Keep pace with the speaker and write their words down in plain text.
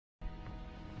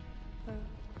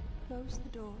Close the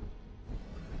door.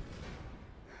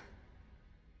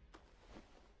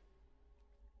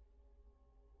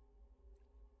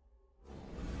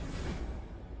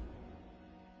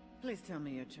 Please tell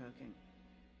me you're joking.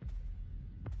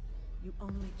 You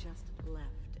only just left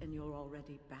and you're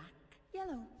already back?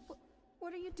 Yellow,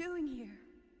 what are you doing here?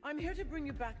 I'm here to bring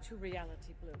you back to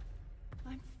reality, Blue.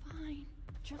 I'm fine.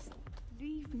 Just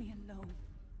leave me alone.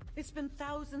 It's been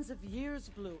thousands of years,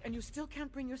 Blue, and you still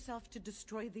can't bring yourself to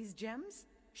destroy these gems?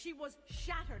 She was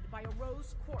shattered by a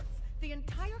rose quartz. The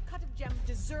entire cut of gem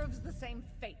deserves the same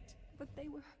fate. But they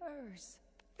were hers.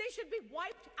 They should be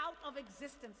wiped out of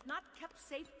existence, not kept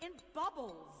safe in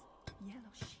bubbles.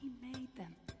 Yellow, she made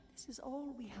them. This is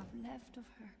all we have left of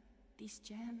her. These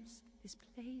gems, this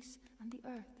place, and the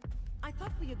Earth. I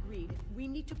thought we agreed we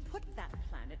need to put that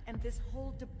planet and this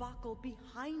whole debacle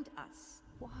behind us.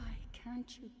 Why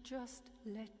can't you just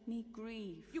let me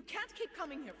grieve? You can't keep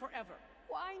coming here forever.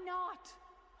 Why not?